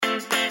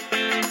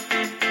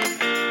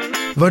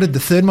Voted the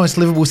third most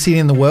livable city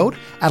in the world,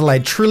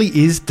 Adelaide truly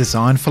is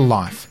designed for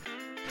life.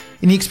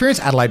 In the Experience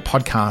Adelaide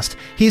podcast,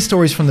 hear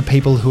stories from the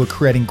people who are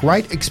creating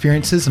great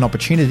experiences and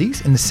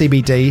opportunities in the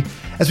CBD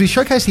as we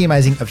showcase the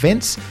amazing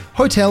events,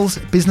 hotels,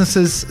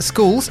 businesses,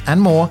 schools and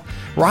more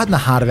right in the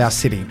heart of our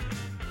city.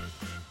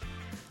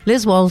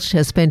 Liz Walsh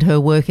has spent her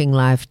working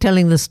life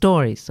telling the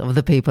stories of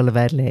the people of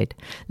Adelaide.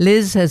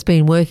 Liz has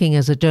been working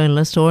as a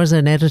journalist or as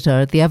an editor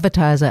at The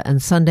Advertiser and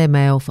Sunday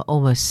Mail for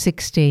almost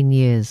 16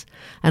 years.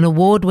 An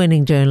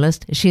award-winning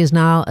journalist, she is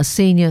now a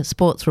senior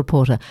sports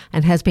reporter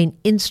and has been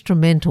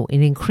instrumental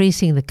in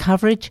increasing the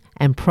coverage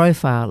and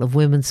profile of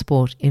women's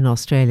sport in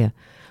Australia.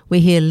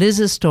 We hear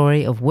Liz's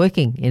story of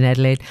working in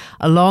Adelaide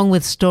along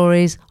with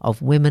stories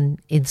of women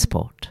in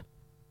sport.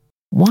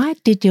 Why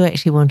did you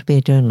actually want to be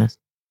a journalist?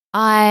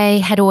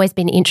 I had always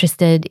been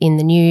interested in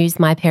the news.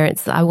 My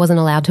parents, I wasn't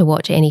allowed to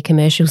watch any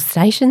commercial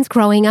stations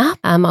growing up.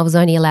 I was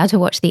only allowed to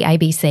watch the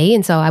ABC,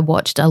 and so I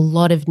watched a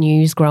lot of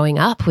news growing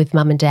up with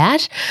mum and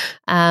dad.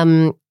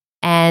 And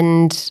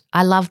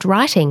I loved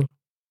writing,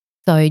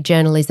 so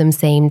journalism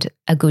seemed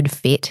a good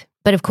fit.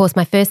 But of course,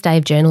 my first day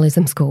of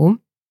journalism school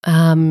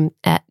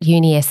at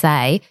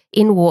UniSA,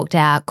 in walked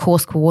our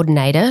course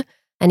coordinator,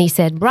 and he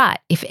said, right,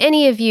 if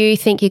any of you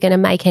think you're going to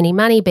make any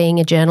money being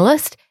a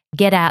journalist,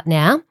 get out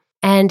now.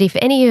 And if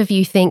any of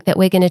you think that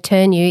we're going to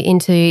turn you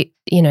into,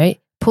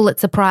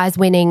 Pulitzer Prize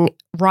winning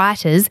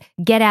writers,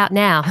 get out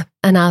now.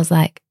 And I was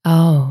like,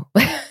 oh,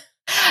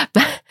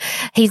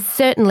 he's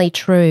certainly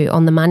true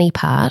on the money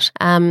part.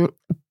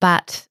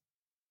 But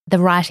the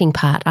writing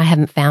part I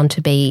haven't found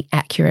to be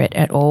accurate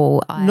at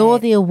all. Nor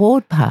the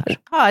award part.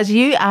 Because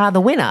you are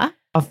the winner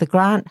of the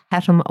Grant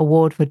Hatton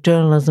Award for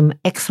Journalism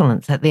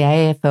Excellence at the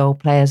AFL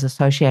Players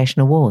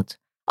Association Awards.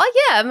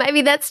 Oh, yeah,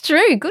 maybe that's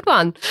true. Good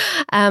one.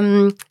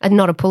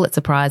 Not a Pulitzer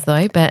Prize,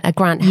 though, but a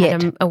Grant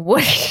Hatton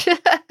Award.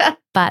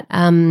 But,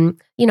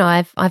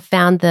 I've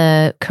found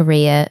the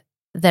career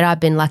that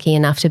I've been lucky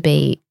enough to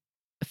be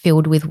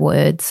filled with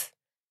words.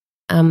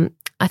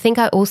 I think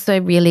I also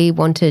really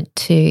wanted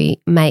to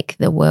make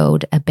the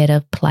world a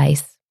better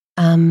place.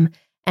 And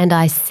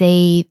I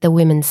see the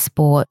women's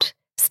sport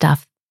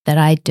stuff that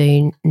I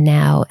do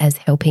now as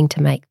helping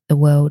to make the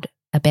world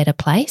a better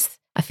place.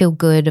 I feel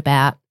good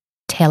about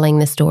telling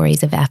the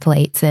stories of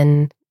athletes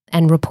and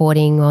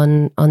reporting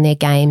on their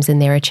games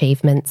and their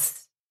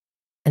achievements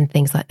and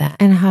things like that.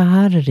 And how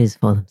hard it is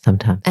for them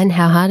sometimes. And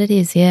how hard it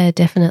is, yeah,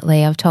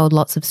 definitely. I've told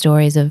lots of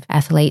stories of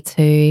athletes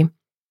who,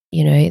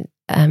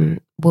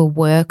 will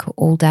work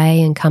all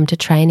day and come to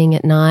training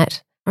at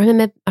night. I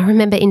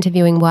remember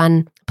interviewing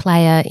one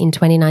player in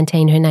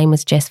 2019. Her name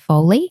was Jess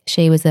Foley.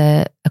 She was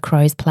a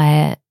Crows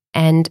player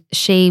and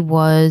she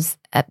was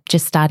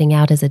just starting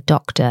out as a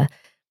doctor.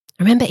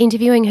 I remember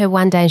interviewing her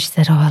one day and she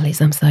said, oh,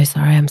 Liz, I'm so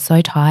sorry. I'm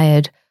so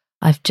tired.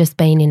 I've just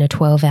been in a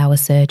 12-hour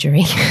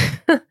surgery.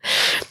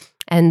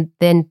 And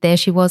then there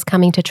she was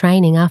coming to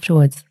training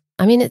afterwards.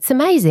 I mean, it's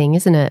amazing,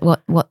 isn't it,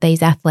 what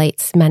these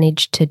athletes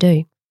managed to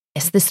do.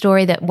 Yes, the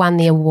story that won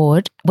the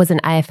award was an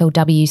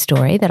AFLW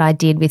story that I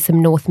did with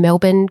some North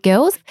Melbourne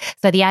girls.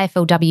 So the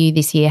AFLW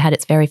this year had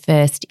its very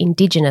first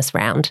Indigenous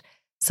round.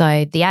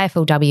 So the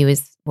AFLW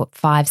is,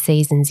 5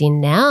 seasons in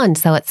now, and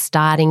so it's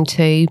starting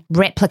to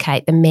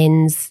replicate the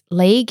men's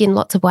league in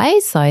lots of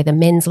ways. So the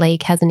men's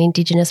league has an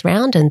Indigenous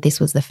round, and this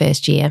was the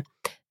first year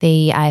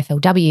the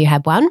AFLW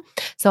had one.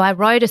 So I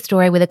wrote a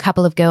story with a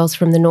couple of girls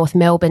from the North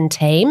Melbourne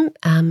team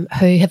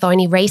who have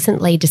only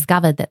recently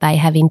discovered that they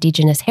have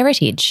Indigenous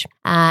heritage.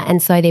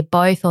 And so they're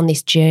both on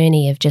this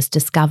journey of just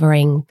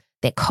discovering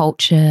their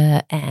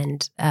culture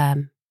and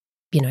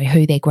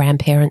who their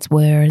grandparents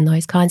were and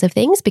those kinds of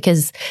things,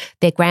 because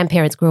their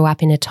grandparents grew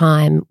up in a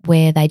time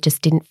where they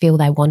just didn't feel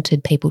they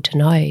wanted people to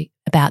know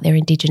about their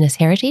Indigenous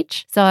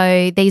heritage.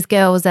 So these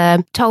girls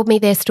told me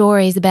their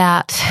stories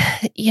about,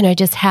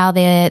 just how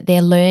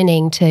they're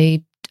learning to,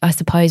 I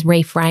suppose,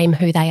 reframe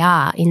who they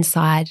are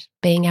inside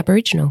being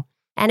Aboriginal.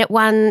 And it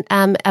won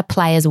a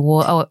players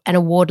award, or an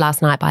award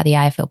last night by the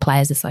AFL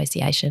Players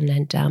Association,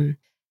 and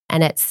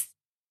it's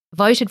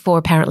voted for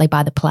apparently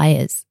by the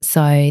players.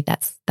 So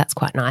that's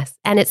quite nice.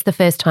 And it's the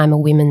first time a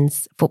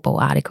women's football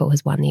article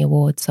has won the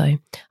award. So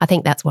I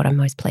think that's what I'm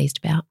most pleased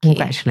about.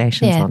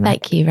 Congratulations on that.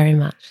 Thank you very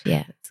much.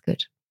 Yeah, it's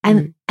good.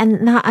 And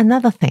now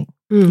another thing.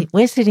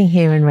 We're sitting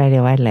here in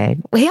Radio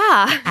Adelaide. We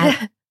are.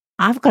 And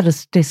I've got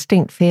a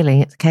distinct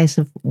feeling it's a case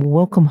of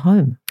welcome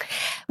home.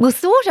 Well,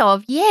 sort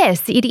of.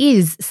 Yes, it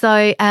is.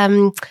 So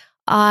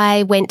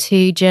I went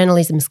to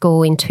journalism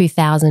school in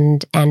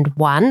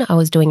 2001. I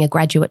was doing a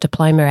graduate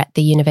diploma at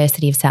the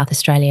University of South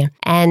Australia,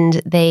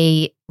 and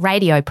the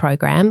radio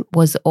program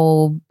was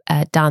all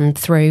done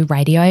through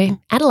Radio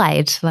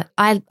Adelaide.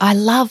 I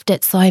loved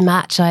it so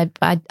much. I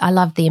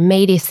loved the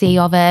immediacy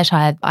of it.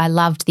 I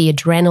loved the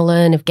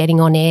adrenaline of getting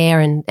on air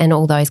and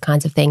all those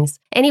kinds of things.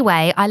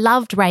 Anyway, I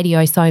loved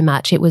radio so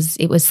much. It was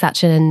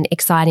such an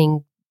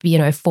exciting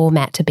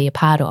format to be a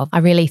part of. I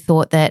really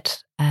thought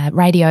that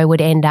radio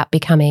would end up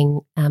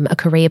becoming a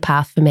career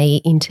path for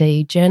me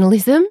into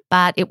journalism,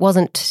 but it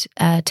wasn't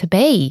to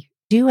be.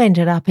 You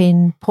ended up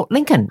in Port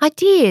Lincoln. I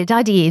did.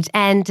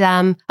 And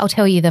I'll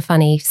tell you the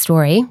funny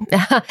story.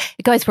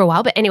 It goes for a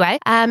while, but anyway.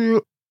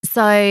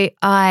 So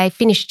I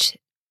finished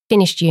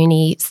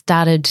uni,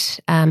 started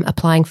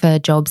applying for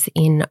jobs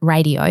in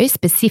radio,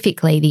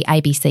 specifically the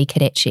ABC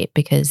cadetship,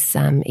 because,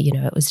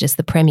 it was just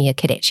the premier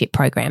cadetship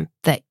program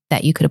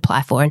that you could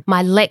apply for. And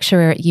my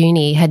lecturer at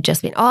uni had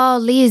just been, "Oh,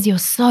 Liz, you're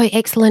so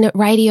excellent at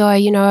radio,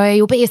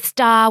 you'll be a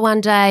star one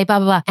day, blah,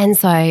 blah, blah." And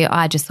so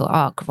I just thought,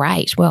 oh,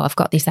 great. Well, I've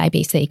got this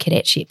ABC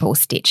cadetship all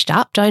stitched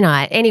up, don't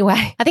I?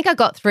 Anyway, I think I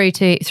got through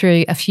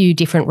a few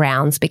different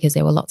rounds, because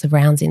there were lots of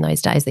rounds in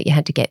those days that you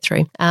had to get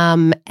through.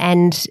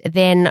 And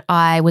then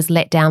I was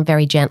let down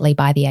very gently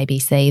by the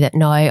ABC that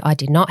no, I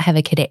did not have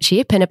a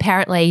cadetship. And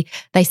apparently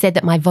they said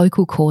that my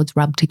vocal cords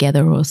rubbed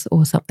together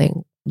or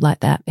something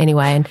like that.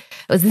 Anyway, and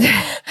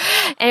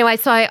it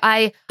was so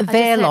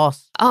Their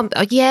loss.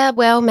 Yeah,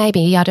 well,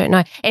 maybe, I don't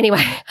know.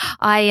 Anyway,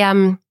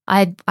 I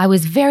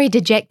was very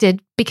dejected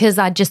because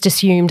I just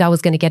assumed I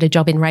was going to get a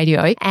job in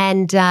radio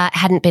and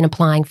hadn't been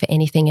applying for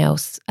anything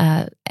else.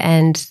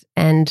 And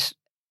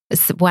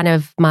one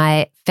of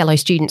my fellow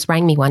students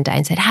rang me one day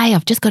and said, "Hey,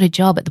 I've just got a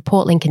job at the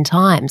Port Lincoln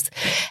Times,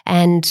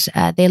 and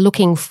they're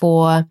looking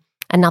for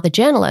another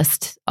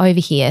journalist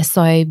over here.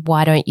 So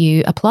why don't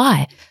you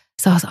apply?"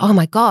 So I was like, "Oh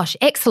my gosh,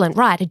 excellent!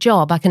 Right, a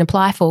job I can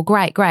apply for.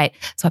 Great."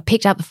 So I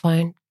picked up the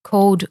phone,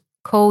 called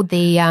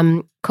the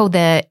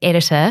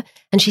editor,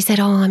 and she said,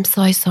 "Oh, I'm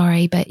so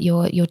sorry, but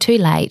you're too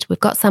late. We've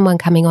got someone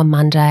coming on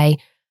Monday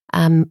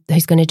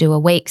who's going to do a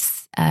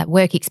week's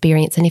work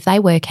experience, and if they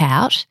work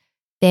out,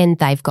 then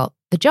they've got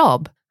the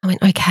job." I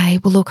went, "Okay,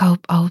 well, look,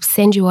 I'll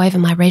send you over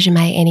my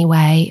resume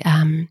anyway.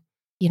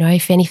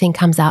 If anything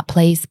comes up,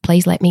 please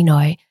let me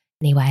know."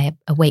 Anyway,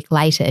 a week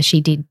later,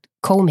 she did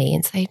call me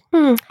and say,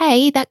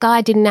 "Hey, that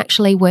guy didn't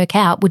actually work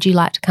out. Would you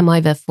like to come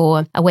over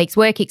for a week's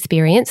work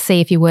experience?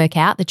 See if you work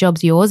out. The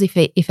job's yours if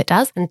it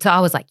does." And so I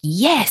was like,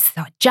 yes.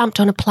 So I jumped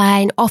on a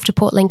plane, off to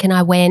Port Lincoln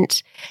I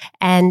went,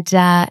 and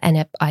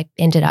I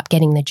ended up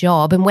getting the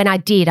job. And when I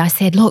did, I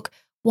said, "Look,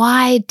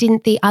 why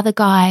didn't the other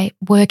guy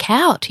work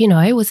out?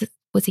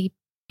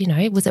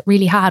 Was it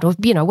really hard or,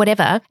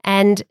 whatever?"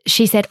 And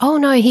she said, "Oh,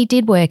 no, he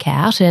did work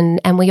out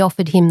and we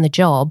offered him the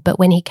job. But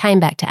when he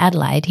came back to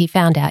Adelaide, he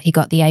found out he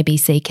got the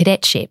ABC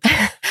cadetship."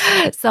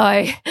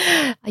 So,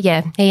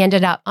 yeah,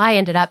 I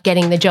ended up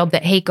getting the job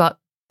that he got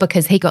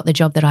because he got the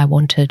job that I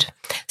wanted.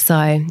 So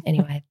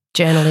anyway,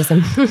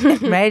 journalism.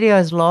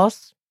 Radio's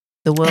lost.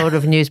 The world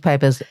of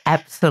newspapers,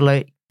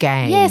 absolute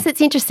gain. Yes,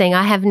 it's interesting.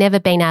 I have never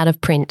been out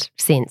of print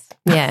since.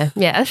 Yeah.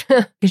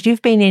 Because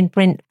you've been in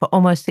print for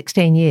almost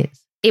 16 years.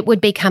 It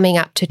would be coming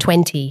up to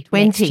 20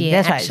 next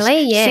year, that's actually.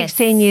 Right. Yes.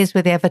 16 years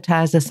with the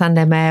Advertiser,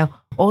 Sunday Mail,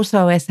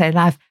 also SA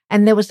Life,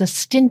 and there was a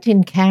stint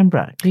in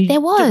Canberra.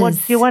 There was.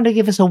 Do you want to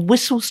give us a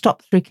whistle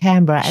stop through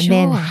Canberra and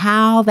then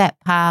how that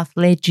path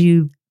led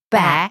you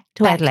back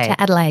to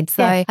Adelaide?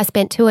 So I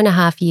spent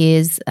 2.5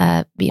 years,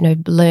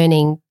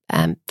 learning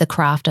the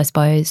craft, I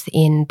suppose,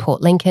 in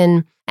Port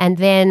Lincoln. And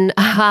then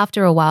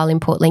after a while in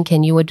Port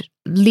Lincoln, you would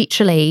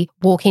literally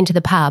walk into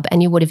the pub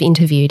and you would have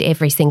interviewed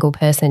every single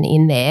person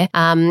in there.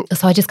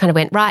 So I just kind of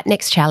went, right,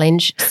 next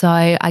challenge. So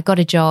I got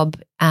a job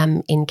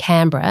in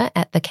Canberra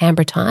at the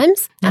Canberra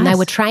Times. Nice. And they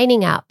were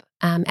training up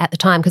at the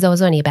time, because I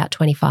was only about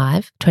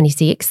 25,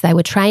 26. They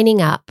were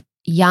training up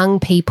young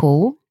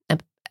people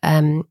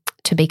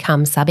to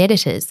become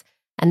sub-editors.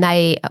 And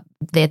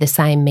they're the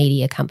same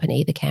media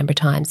company, the Canberra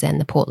Times and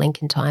the Port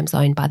Lincoln Times,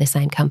 owned by the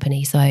same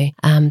company. So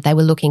they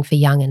were looking for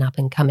young and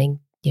up-and-coming,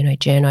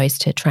 journos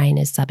to train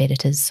as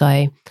sub-editors. So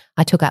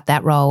I took up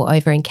that role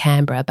over in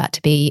Canberra. But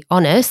to be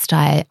honest,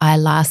 I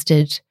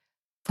lasted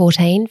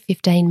 14,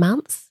 15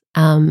 months.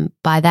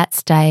 By that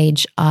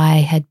stage, I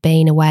had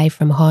been away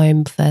from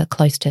home for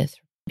close to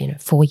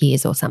 4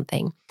 years or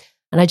something.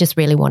 And I just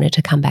really wanted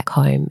to come back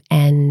home.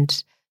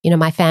 And,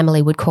 my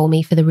family would call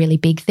me for the really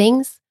big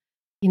things.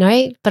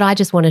 But I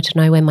just wanted to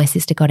know when my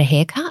sister got a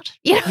haircut,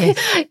 Yes.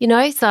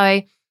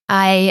 So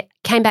I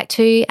came back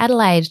to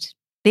Adelaide.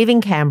 Leaving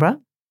Canberra,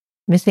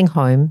 missing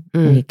home,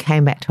 and you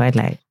came back to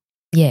Adelaide.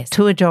 Yes.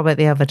 To a job at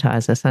the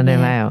Advertiser, Sunday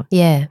Mail.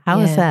 Yeah. How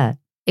was that?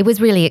 It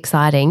was really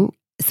exciting.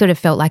 Sort of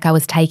felt like I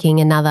was taking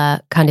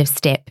another kind of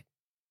step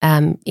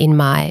in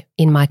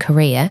my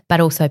career, but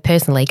also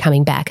personally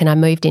coming back. And I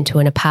moved into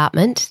an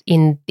apartment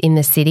in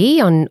the city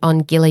on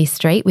Gilly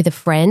Street with a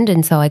friend,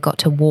 and so I got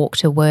to walk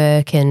to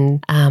work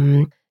and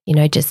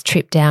just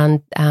trip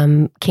down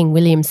King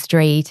William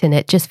Street, and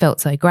it just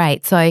felt so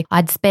great. So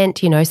I'd spent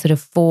sort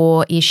of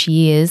 4-ish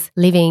years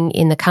living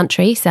in the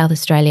country, South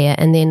Australia,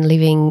 and then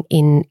living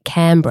in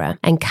Canberra,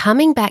 and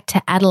coming back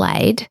to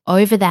Adelaide.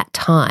 Over that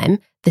time,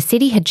 the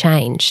city had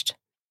changed.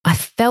 I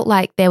felt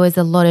like there was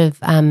a lot of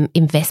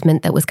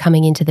investment that was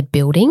coming into the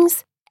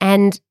buildings,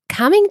 and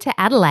coming to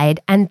Adelaide,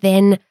 and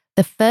then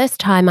the first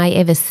time I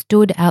ever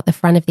stood out the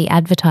front of the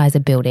Advertiser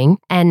building,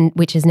 and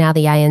which is now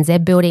the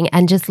ANZ building,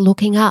 and just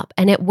looking up,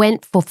 and it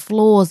went for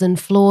floors and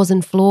floors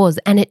and floors,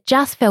 and it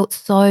just felt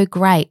so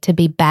great to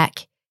be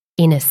back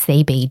in a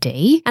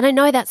CBD. And I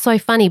know that's so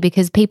funny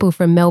because people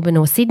from Melbourne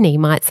or Sydney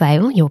might say,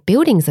 oh, your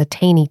buildings are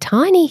teeny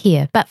tiny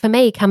here. But for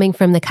me, coming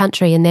from the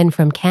country and then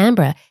from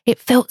Canberra, it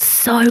felt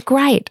so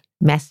great.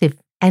 Massive.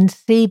 And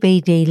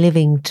CBD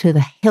living to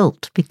the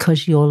hilt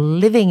because you're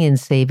living in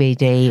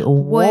CBD,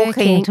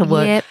 walking to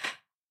work. Yep.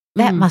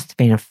 That must have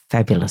been a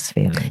fabulous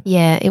feeling.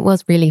 Yeah, it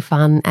was really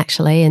fun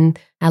actually. And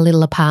our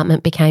little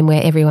apartment became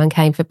where everyone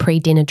came for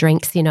pre-dinner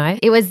drinks, you know.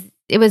 It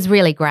was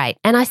really great.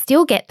 And I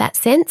still get that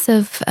sense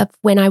of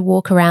when I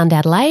walk around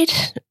Adelaide,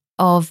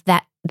 of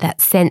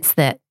that sense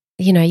that,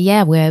 you know,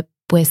 yeah, we're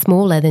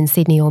smaller than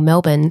Sydney or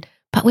Melbourne,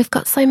 but we've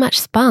got so much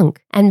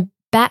spunk. And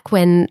back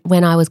when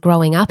I was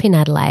growing up in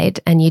Adelaide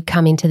and you'd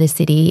come into the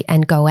city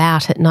and go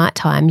out at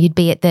nighttime, you'd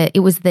be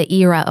it was the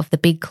era of the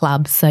big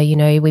clubs. So, you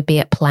know, we'd be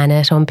at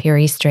Planet on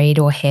Pirie Street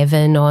or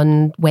Heaven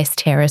on West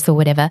Terrace or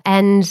whatever.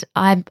 And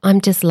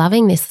I'm just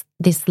loving this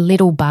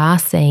little bar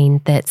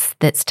scene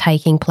that's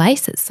taking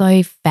place. It's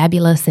so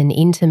fabulous and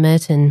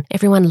intimate and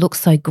everyone looks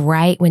so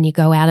great when you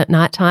go out at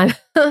nighttime.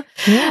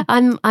 Yeah.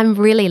 I'm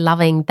really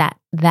loving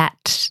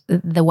that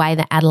the way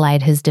that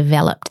Adelaide has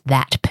developed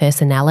that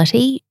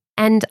personality.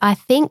 And I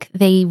think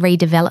the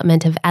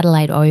redevelopment of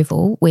Adelaide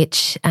Oval,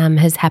 which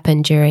has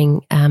happened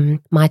during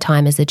my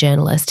time as a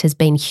journalist, has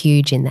been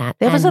huge in that.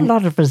 There was a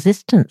lot of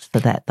resistance for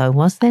that, though,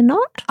 was there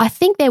not? I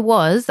think there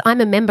was.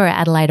 I'm a member at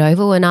Adelaide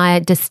Oval, and I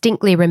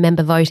distinctly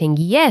remember voting,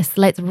 yes,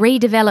 let's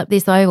redevelop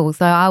this oval.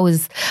 So I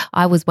was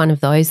one of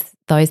those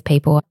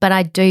people. But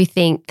I do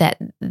think that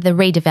the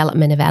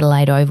redevelopment of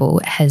Adelaide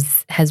Oval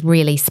has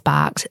really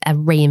sparked a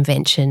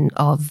reinvention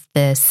of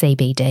the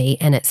CBD,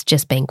 and it's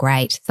just been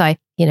great. So,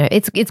 you know,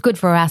 it's good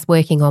for us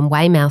working on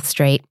Weymouth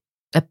Street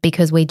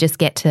because we just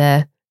get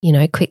to, you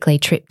know, quickly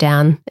trip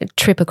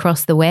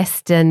across the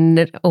west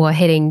or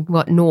heading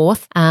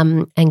north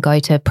and go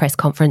to press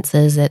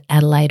conferences at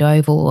Adelaide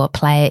Oval or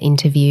player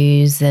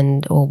interviews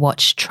or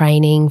watch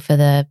training for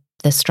the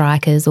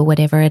strikers or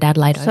whatever at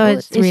Adelaide Oval. So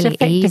it's really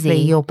effectively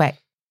easy.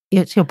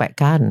 It's your back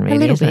garden, really. A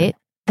little isn't bit. It?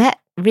 That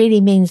really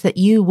means that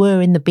you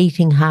were in the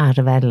beating heart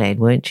of Adelaide,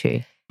 weren't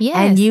you? Yes.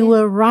 And you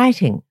were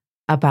writing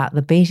about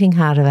the beating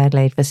heart of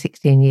Adelaide for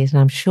 16 years. And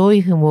I'm sure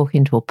you can walk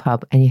into a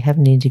pub and you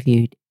haven't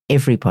interviewed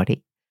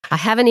everybody. I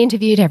haven't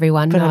interviewed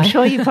everyone, but no. I'm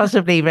sure you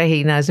possibly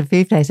recognise a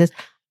few places.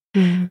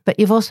 But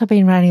you've also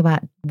been writing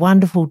about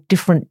wonderful,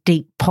 different,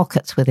 deep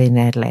pockets within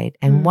Adelaide.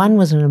 And one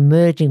was an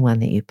emerging one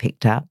that you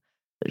picked up.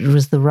 It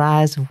was the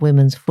rise of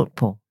women's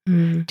football.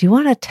 Do you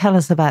want to tell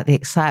us about the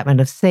excitement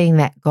of seeing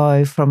that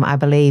go from, I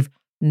believe,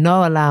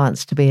 no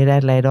allowance to be at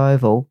Adelaide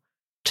Oval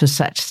to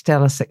such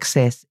stellar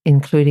success,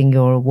 including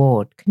your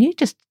award? Can you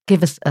just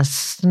give us a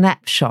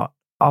snapshot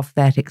of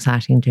that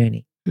exciting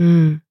journey?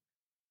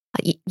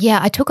 Yeah,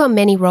 I took on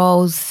many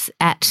roles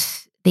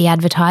at The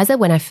Advertiser.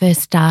 When I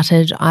first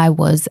started, I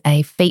was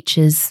a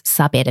features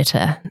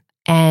sub-editor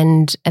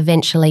and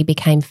eventually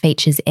became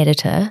features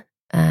editor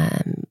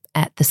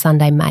at the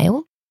Sunday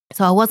Mail.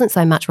 So I wasn't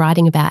so much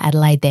writing about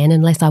Adelaide then,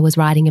 unless I was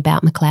writing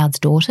about McLeod's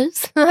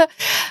daughters.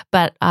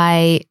 But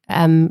I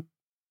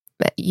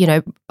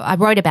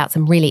wrote about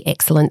some really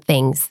excellent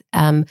things.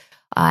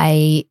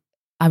 I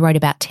wrote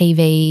about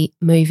TV,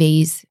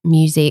 movies,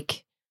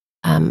 music.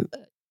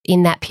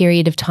 In that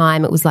period of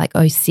time, it was like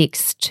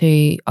 06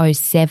 to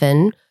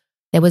 07.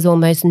 There was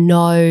almost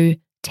no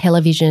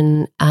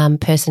television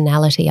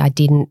personality I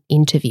didn't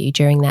interview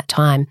during that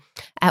time.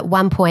 At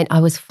one point, I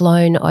was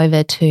flown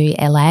over to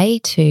LA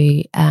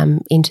to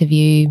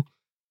interview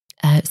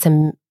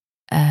some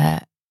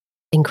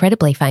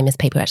incredibly famous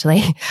people,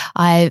 actually.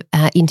 I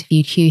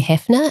interviewed Hugh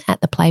Hefner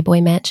at the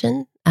Playboy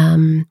Mansion.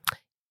 An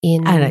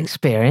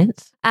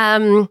experience.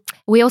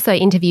 We also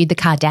interviewed the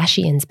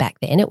Kardashians back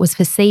then. It was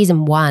for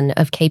season 1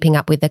 of Keeping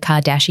Up with the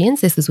Kardashians.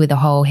 This was with a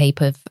whole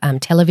heap of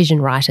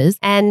television writers.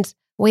 And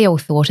we all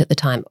thought at the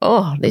time,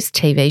 oh, this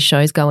TV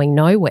show's going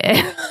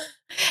nowhere.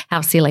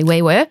 How silly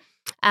we were.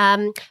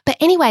 But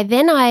anyway,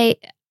 then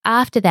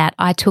after that,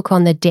 I took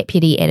on the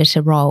deputy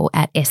editor role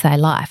at SA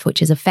Life,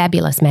 which is a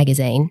fabulous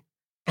magazine.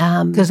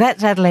 Because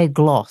that's Adelaide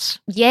Gloss.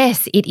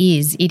 Yes, it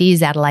is. It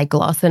is Adelaide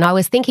Gloss. And I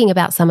was thinking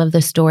about some of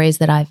the stories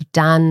that I've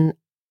done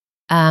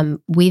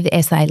with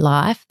SA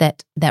Life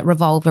that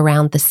revolve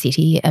around the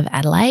city of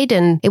Adelaide.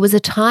 And it was a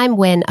time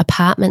when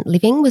apartment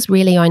living was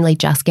really only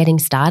just getting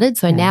started.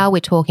 So now we're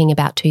talking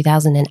about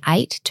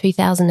 2008,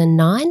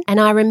 2009. And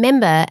I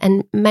remember,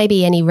 and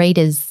maybe any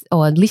readers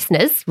listen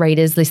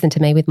to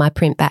me with my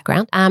print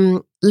background,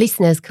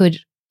 listeners could,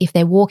 if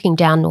they're walking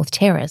down North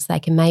Terrace, they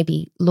can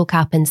maybe look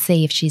up and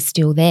see if she's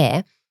still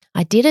there.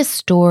 I did a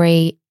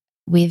story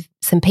with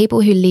some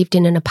people who lived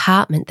in an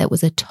apartment that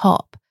was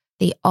atop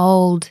the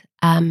old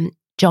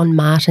John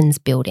Martin's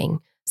building.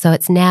 So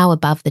it's now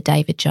above the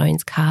David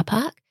Jones car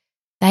park.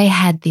 They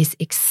had this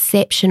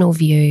exceptional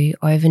view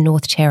over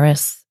North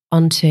Terrace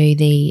onto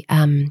the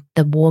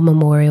war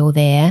memorial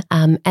there,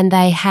 and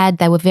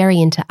they were very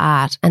into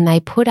art, and they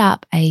put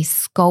up a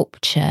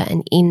sculpture,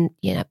 and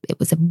it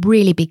was a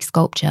really big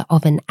sculpture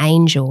of an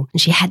angel,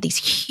 and she had these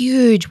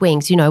huge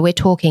wings. We're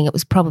talking it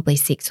was probably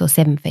 6 or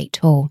 7 feet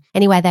tall.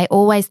 Anyway, they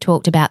always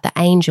talked about the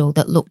angel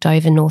that looked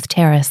over North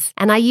Terrace,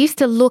 and I used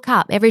to look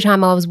up every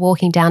time I was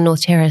walking down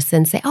North Terrace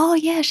and say, "Oh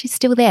yeah, she's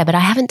still there," but I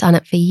haven't done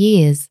it for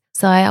years,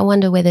 so I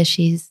wonder whether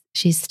she's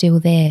still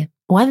there.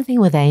 One thing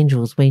with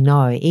angels we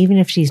know, even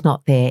if she's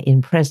not there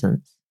in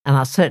presence, and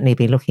I'll certainly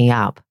be looking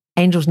up,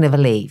 angels never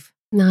leave.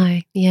 No,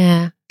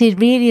 yeah. It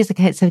really is a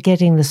case of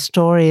getting the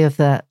story and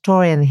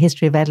the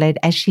history of Adelaide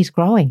as she's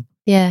growing.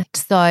 Yeah.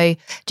 So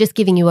just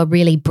giving you a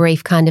really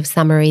brief kind of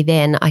summary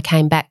then, I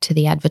came back to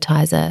the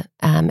Advertiser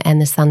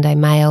and the Sunday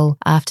Mail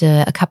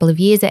after a couple of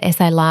years at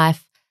SA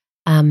Life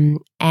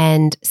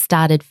and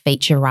started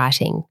feature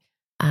writing.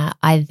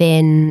 I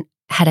then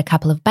had a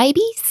couple of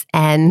babies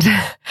and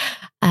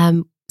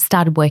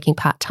started working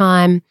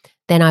part-time.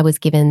 Then I was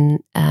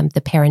given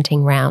the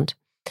parenting round.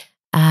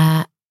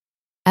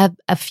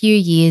 A few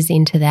years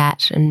into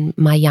that, and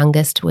my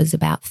youngest was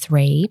about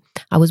 3,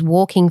 I was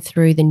walking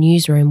through the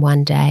newsroom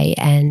one day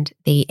and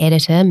the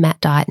editor,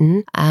 Matt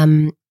Dighton,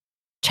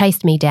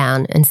 chased me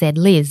down and said,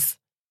 "Liz,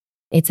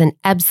 it's an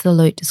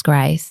absolute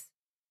disgrace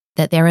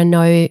that there are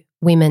no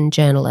women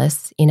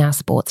journalists in our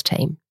sports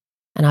team.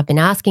 And I've been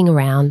asking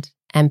around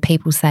and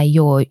people say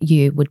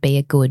you would be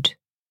a good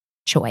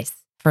choice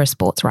for a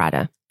sports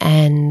writer."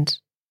 And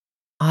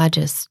I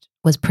just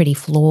was pretty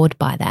floored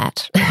by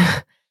that.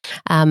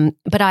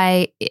 But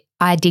I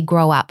did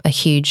grow up a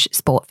huge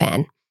sport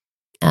fan.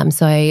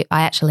 So I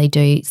actually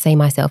do see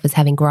myself as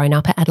having grown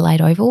up at Adelaide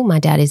Oval. My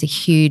dad is a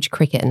huge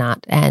cricket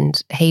nut, and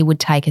he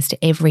would take us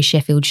to every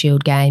Sheffield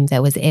Shield game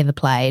that was ever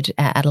played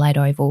at Adelaide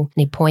Oval.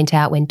 And he'd point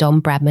out when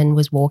Don Bradman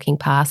was walking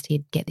past,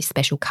 he'd get this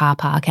special car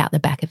park out the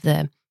back of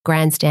the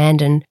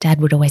grandstand, and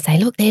Dad would always say,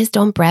 "Look, there's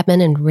Don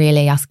Bradman." And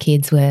really us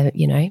kids were,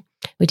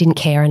 we didn't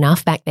care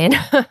enough back then.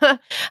 I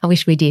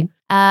wish we did.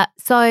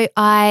 So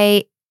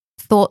I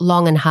thought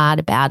long and hard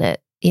about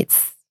it.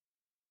 It's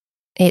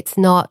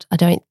not, I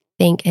don't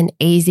think, an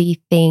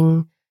easy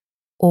thing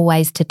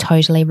always to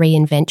totally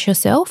reinvent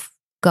yourself.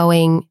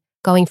 Going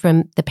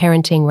from the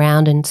parenting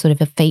round and sort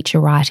of a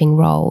feature writing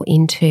role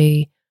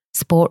into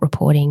sport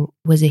reporting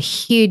was a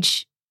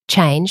huge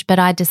change, but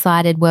I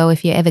decided, well,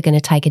 if you're ever going to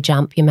take a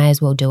jump, you may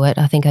as well do it.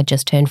 I think I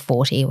just turned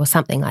 40 or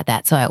something like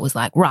that. So it was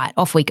like, right,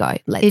 off we go.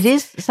 It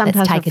is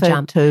sometimes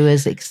referred to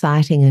as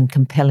exciting and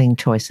compelling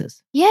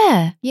choices.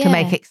 Yeah. To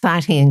make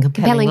exciting and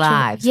compelling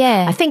lives.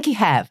 Yeah. I think you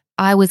have.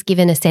 I was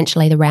given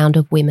essentially the round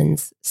of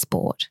women's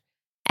sport,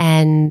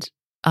 and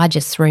I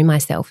just threw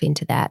myself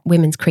into that.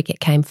 Women's cricket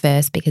came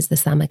first because the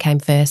summer came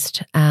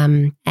first,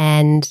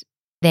 and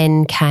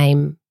then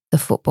came the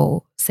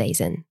football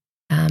season.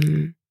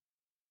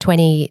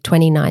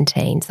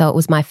 2019. So it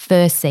was my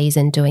first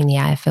season doing the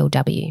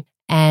AFLW,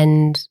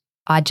 and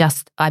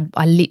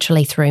I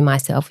literally threw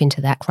myself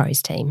into that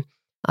Crows team.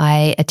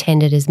 I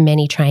attended as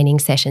many training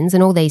sessions,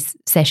 and all these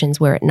sessions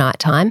were at night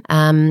time.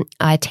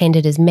 I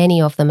attended as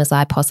many of them as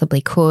I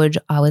possibly could.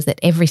 I was at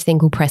every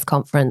single press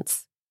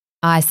conference.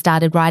 I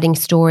started writing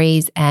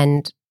stories,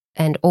 and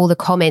all the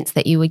comments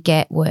that you would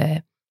get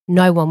were,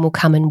 "No one will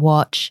come and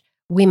watch,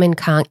 women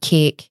can't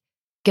kick,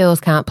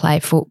 girls can't play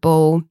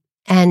football."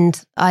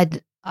 And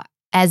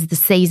as the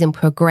season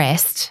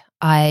progressed,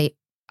 I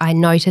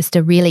noticed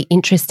a really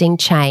interesting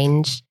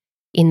change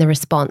in the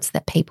response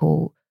that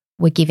people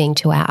were giving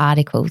to our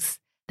articles,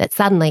 that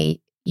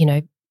suddenly,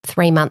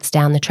 3 months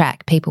down the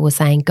track, people were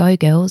saying, "Go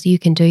girls, you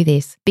can do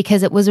this."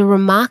 Because it was a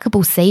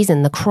remarkable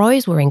season. The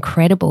Crows were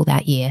incredible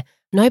that year.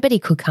 Nobody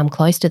could come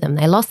close to them.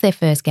 They lost their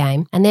first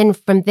game. And then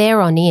from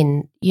there on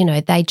in,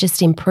 they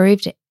just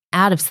improved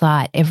out of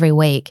sight every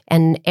week.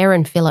 And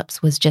Erin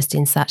Phillips was just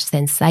in such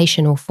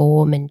sensational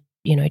form, and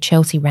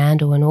Chelsea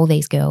Randall and all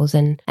these girls.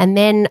 And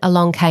then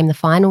along came the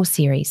final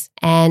series,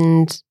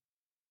 and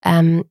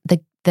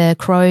the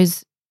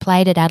Crows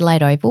played at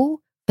Adelaide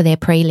Oval for their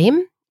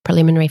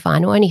preliminary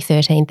final. Only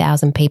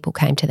 13,000 people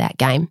came to that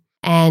game.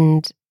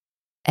 And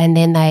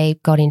then they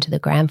got into the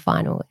grand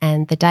final.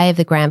 And the day of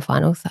the grand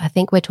final, so I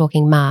think we're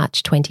talking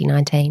March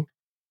 2019,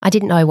 I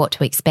didn't know what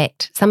to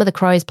expect. Some of the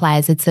Crows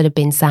players had sort of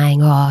been saying,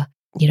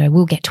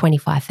 we'll get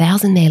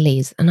 25,000 there,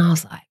 Liz. And I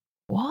was like,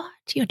 what?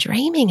 You're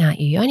dreaming, aren't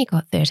you? You only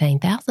got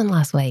 13,000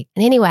 last week.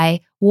 And anyway,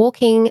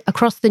 walking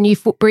across the new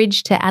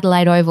footbridge to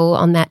Adelaide Oval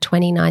on that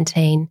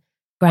 2019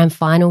 grand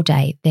final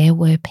day, there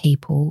were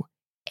people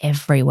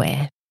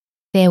everywhere.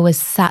 There was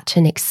such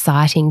an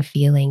exciting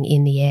feeling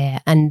in the air,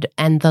 and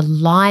the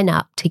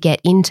lineup to get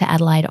into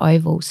Adelaide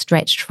Oval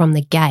stretched from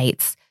the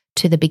gates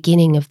to the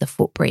beginning of the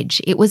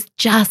footbridge. It was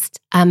just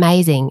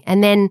amazing.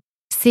 And then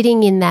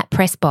sitting in that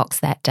press box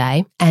that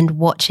day and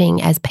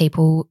watching as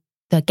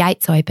the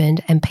gates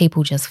opened and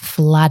people just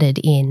flooded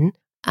in,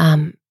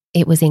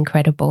 it was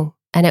incredible.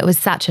 And it was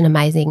such an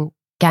amazing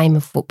game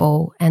of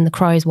football, and the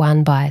Crows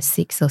won by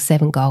 6 or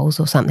 7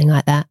 goals or something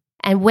like that.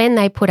 And when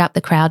they put up the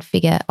crowd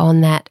figure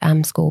on that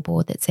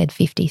scoreboard that said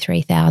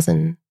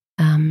 53,000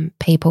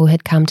 people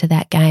had come to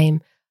that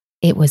game.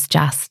 It was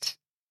just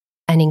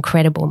an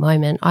incredible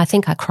moment. I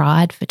think I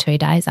cried for 2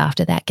 days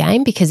after that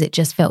game because it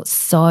just felt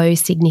so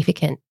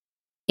significant.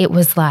 It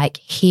was like,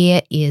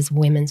 here is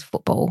women's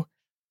football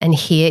and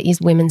here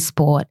is women's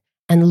sport,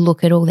 and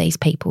look at all these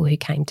people who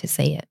came to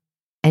see it.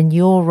 And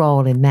your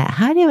role in that,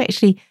 how do you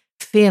actually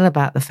feel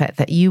about the fact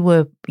that you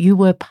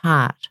were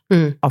part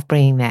of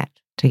bringing that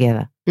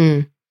together?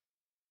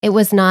 It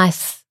was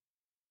nice.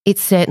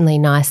 It's certainly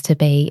nice to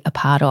be a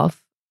part of,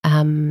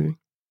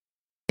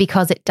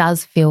 because it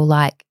does feel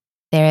like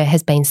there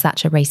has been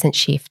such a recent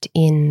shift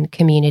in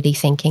community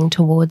thinking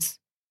towards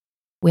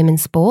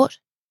women's sport.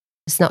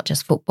 It's not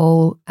just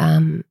football.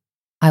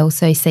 I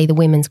also see the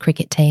women's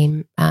cricket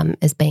team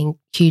as being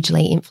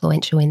hugely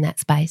influential in that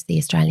space, the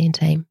Australian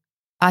team.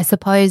 I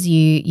suppose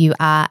you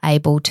are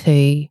able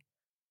to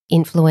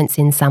influence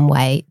in some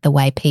way the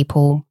way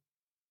people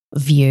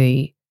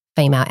view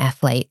female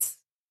athletes.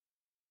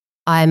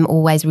 I'm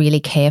always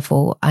really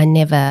careful. I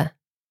never,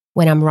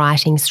 when I'm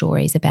writing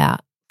stories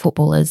about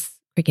footballers,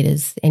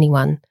 cricketers,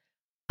 anyone,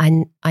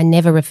 I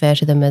never refer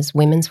to them as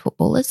women's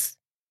footballers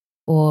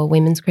or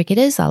women's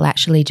cricketers. I'll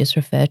actually just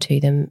refer to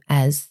them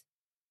as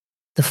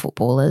the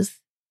footballers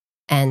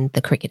and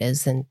the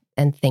cricketers and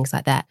things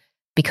like that,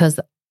 because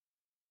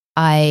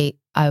I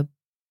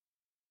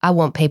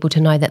want people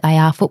to know that they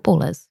are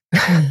footballers,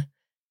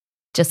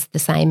 just the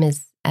same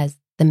as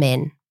the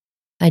men.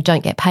 They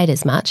don't get paid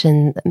as much,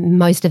 and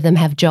most of them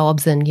have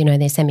jobs and, you know,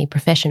 they're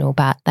semi-professional,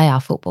 but they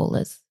are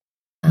footballers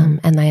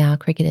and they are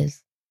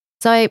cricketers.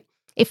 So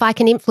if I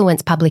can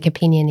influence public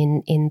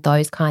opinion in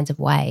those kinds of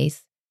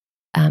ways,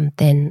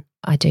 then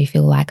I do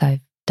feel like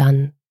I've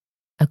done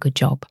a good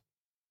job.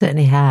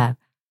 Certainly have.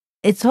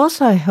 It's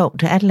also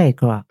helped Adelaide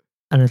grow up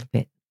a little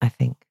bit, I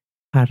think,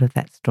 part of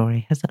that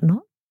story, has it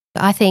not?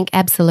 I think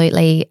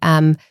absolutely.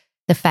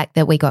 The fact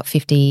that we got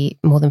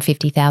more than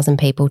 50,000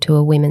 people to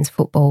a women's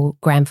football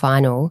grand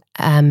final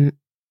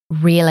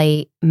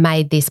really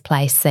made this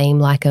place seem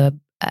like a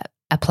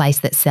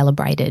place that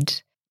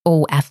celebrated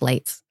all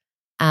athletes.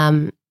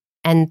 And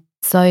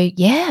so,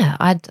 yeah,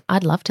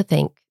 I'd love to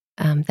think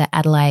that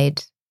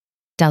Adelaide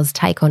does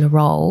take on a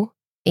role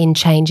in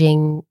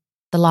changing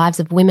the lives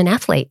of women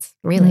athletes,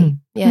 really.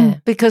 Yeah.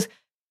 Because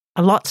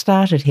a lot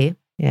started here.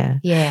 Yeah.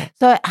 Yeah.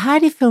 So how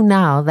do you feel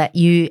now that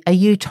are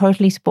you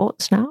totally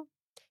sports now?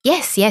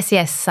 Yes.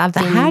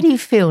 How do you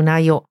feel now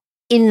you're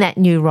in that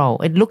new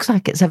role? It looks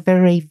like it's a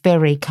very,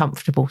 very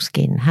comfortable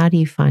skin. How do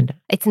you find it?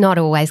 It's not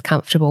always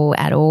comfortable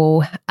at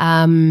all.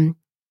 I'm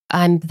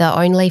the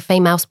only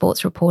female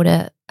sports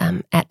reporter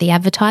at The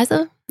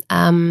Advertiser.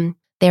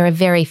 There are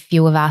very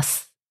few of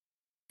us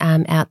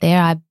out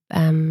there.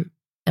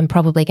 I'm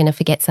probably going to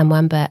forget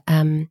someone, but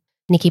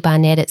Nikki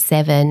Barnett at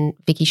 7,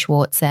 Vicky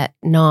Schwartz at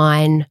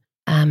 9,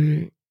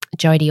 Jodie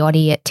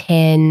Oddie at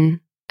 10.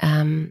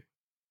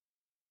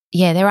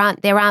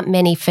 There aren't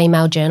many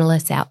female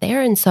journalists out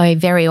there, and so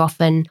very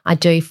often I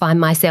do find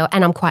myself,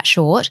 and I'm quite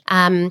short,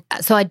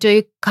 so I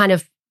do kind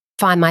of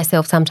find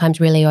myself sometimes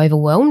really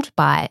overwhelmed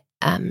by,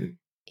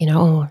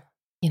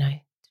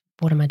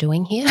 what am I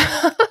doing here?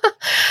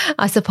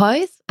 I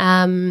suppose.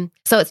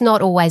 So it's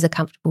not always a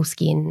comfortable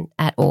skin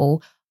at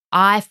all.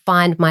 I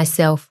find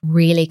myself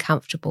really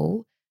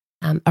comfortable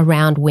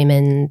around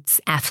women's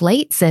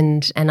athletes,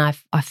 and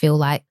I feel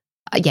like,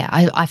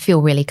 I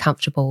feel really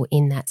comfortable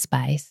in that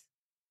space.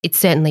 It's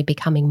certainly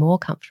becoming more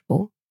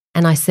comfortable,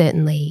 and I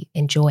certainly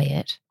enjoy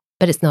it,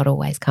 but it's not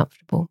always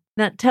comfortable.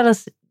 Now, tell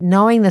us,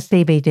 knowing the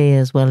CBD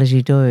as well as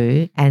you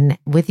do, and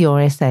with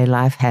your SA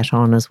Life hat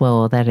on as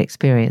well, that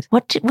experience,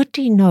 what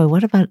do you know?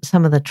 What about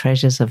some of the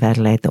treasures of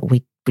Adelaide that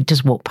we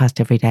just walk past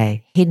every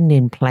day, hidden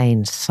in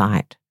plain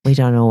sight, we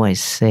don't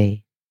always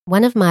see?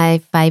 One of my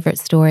favourite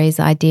stories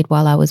I did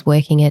while I was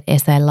working at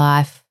SA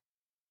Life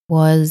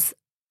was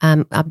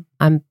I'm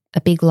a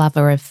big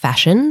lover of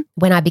fashion.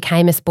 When I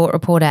became a sport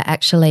reporter,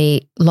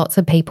 actually, lots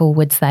of people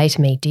would say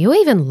to me, "Do you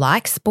even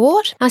like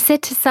sport?" I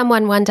said to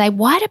someone one day,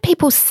 "Why do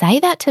people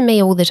say that to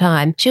me all the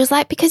time?" She was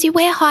like, "Because you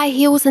wear high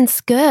heels and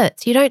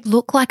skirts. You don't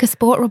look like a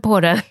sport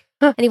reporter."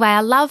 Anyway,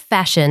 I love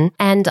fashion,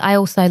 and I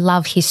also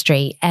love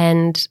history.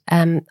 And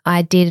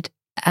I did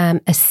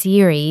a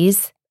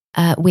series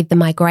with the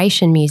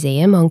Migration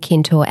Museum on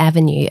Kintore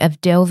Avenue of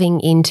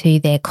delving into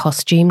their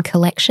costume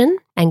collection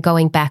and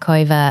going back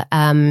over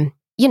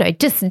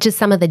just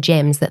some of the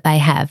gems that they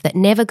have that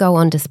never go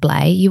on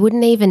display. You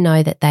wouldn't even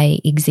know that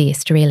they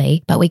exist,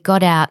 really. But we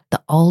got out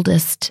the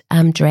oldest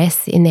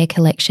dress in their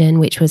collection,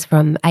 which was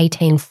from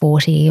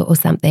 1840 or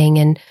something,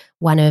 and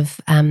one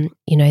of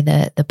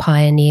the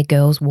pioneer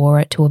girls wore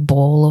it to a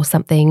ball or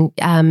something,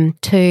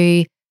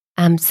 to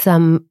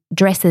some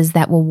dresses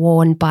that were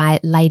worn by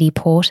Lady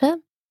Porter,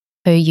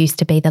 who used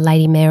to be the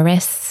Lady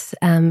Mayoress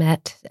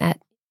at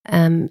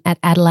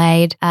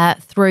Adelaide,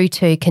 through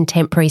to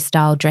contemporary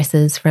style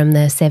dresses from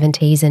the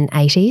 70s and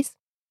 80s.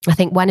 I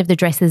think one of the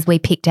dresses we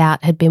picked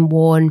out had been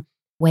worn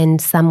when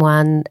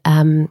someone,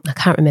 I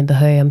can't remember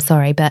who, I'm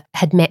sorry, but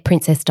had met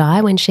Princess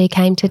Di when she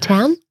came to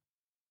town.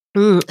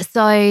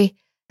 So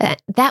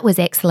that was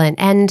excellent.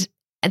 And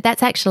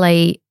that's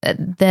actually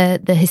the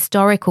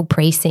historical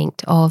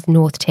precinct of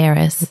North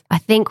Terrace. I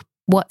think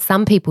what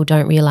some people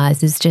don't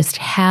realise is just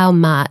how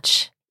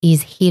much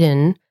is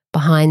hidden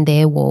behind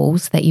their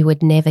walls that you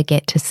would never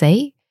get to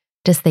see.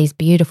 Just these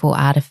beautiful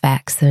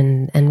artefacts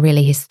and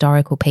really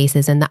historical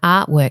pieces, and the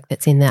artwork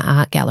that's in the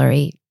art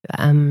gallery,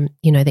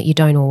 that you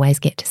don't always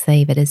get to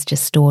see, but is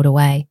just stored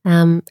away.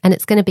 And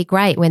it's going to be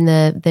great when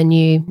the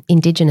new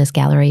Indigenous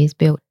gallery is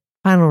built.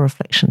 Final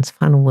reflections,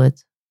 final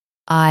words.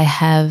 I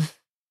have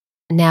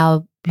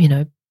now,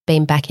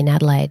 been back in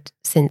Adelaide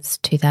since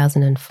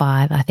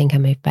 2005. I think I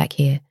moved back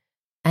here,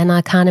 and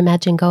I can't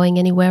imagine going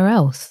anywhere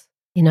else.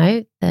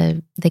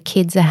 The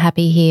kids are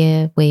happy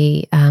here.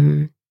 We,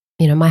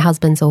 my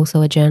husband's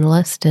also a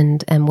journalist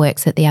and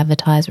works at the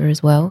Advertiser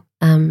as well.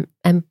 We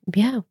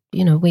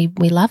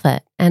love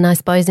it. And I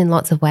suppose in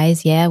lots of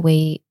ways,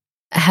 we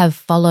have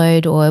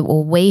followed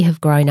or we have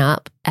grown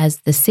up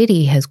as the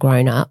city has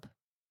grown up.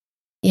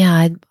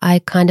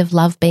 I kind of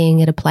love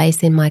being at a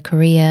place in my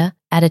career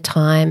at a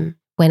time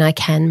when I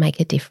can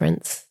make a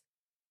difference,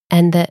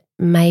 and that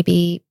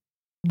maybe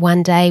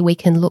one day we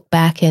can look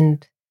back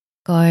and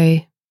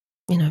go,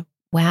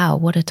 wow,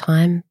 what a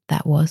time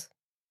that was.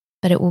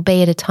 But it will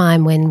be at a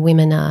time when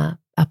women are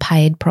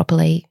paid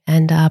properly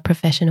and are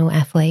professional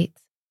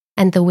athletes.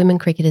 And the women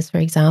cricketers, for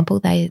example,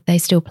 they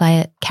still play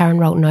at Karen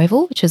Rolton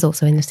Oval, which is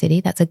also in the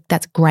city. That's a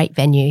great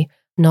venue,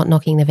 not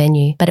knocking the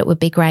venue. But it would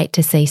be great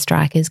to see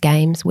strikers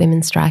games,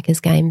 women's strikers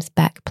games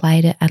back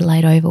played at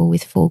Adelaide Oval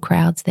with full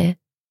crowds there.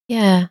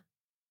 Yeah,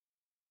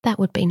 that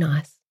would be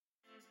nice.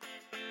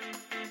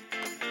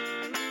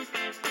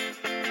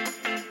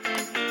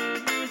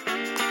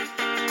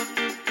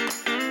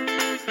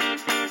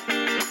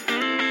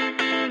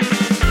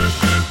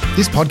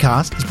 This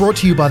podcast is brought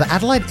to you by the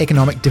Adelaide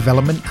Economic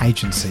Development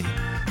Agency.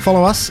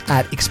 Follow us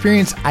at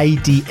Experience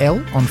ADL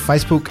on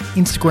Facebook,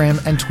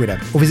 Instagram and Twitter,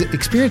 or visit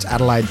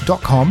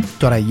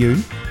experienceadelaide.com.au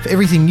for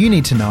everything you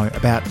need to know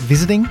about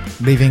visiting,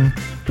 living,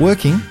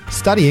 working,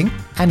 studying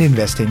and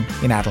investing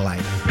in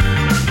Adelaide.